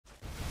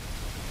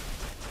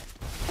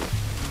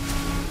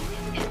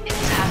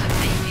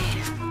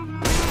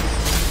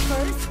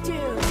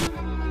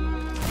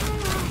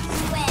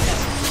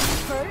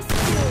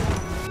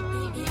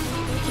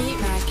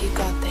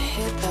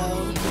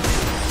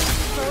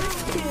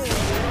They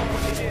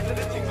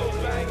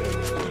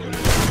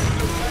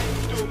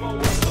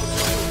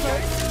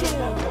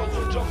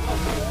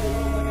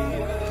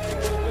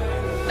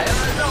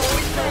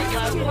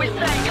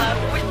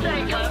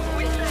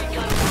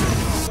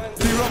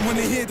run when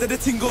they hear that the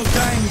ting goes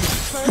bang.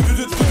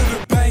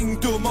 Bang,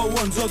 do my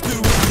ones, I'll do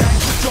it bang.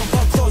 Jump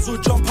up cars or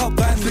jump up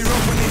bands. They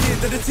run when they hear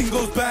that the ting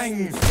goes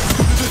bang.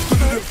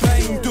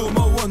 Bang, do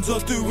my ones, I'll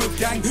do it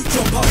gang.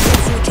 Jump up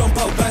cars or jump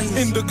up bands.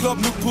 In the club,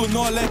 look for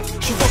knowledge.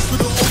 She fucks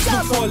with the ops,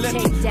 look for let.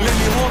 Let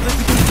me hold it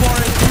to do for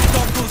it. Two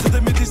stop goes to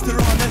the middies to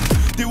run it.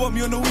 They want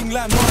me on the wing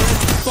like Morris.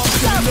 Bump to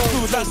the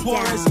field, that's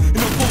Suarez. In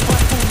a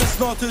 4x4, that's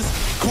snorters.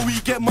 Can we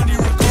get money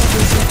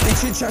regardless? They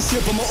chit chat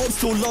shit, but my ops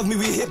still love me.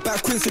 We hit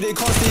back quick so they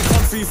can't stay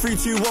comfy. 3,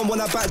 2, 1, when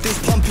I back this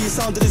pumpy.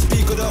 Sound of the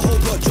speaker, the whole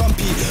block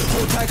jumpy.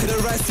 Hold tight, cause the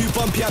ride's too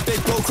bumpy. I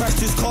beg, bro, crash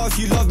this car if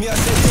you love me. I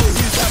said, yo,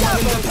 who's that man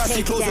in the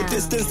passy? Close the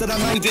distance, then I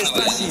man get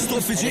splashy.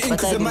 Stop fidgeting,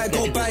 cause it might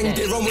go bang.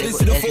 They run with this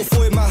to the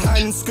 4-4 in my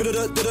hands.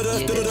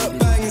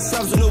 Bang,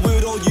 Sam's on the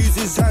wheel, don't use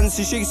his hands.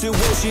 She shakes it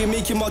well, she ain't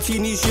making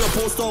martini. She a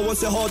post star,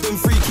 wants it hard and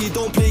freaky.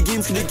 Don't play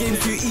games, cause the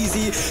game's too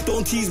easy.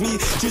 Don't tease me,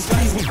 just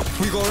please me.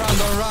 We go round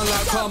and round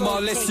like karma.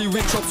 Let's see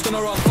which chop's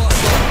gonna run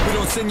faster. We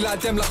don't sing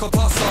like them like a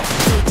pasta.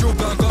 Drill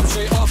bang up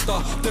straight after.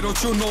 They don't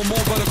chill no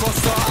more by the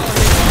costa. Out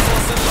here too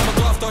fast and I'm a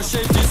grafter.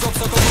 Shave these ups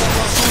like a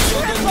barber. Show you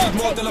I don't need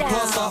more than a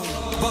plaster.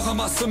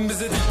 Bahamazım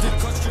bize diktik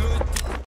kaç.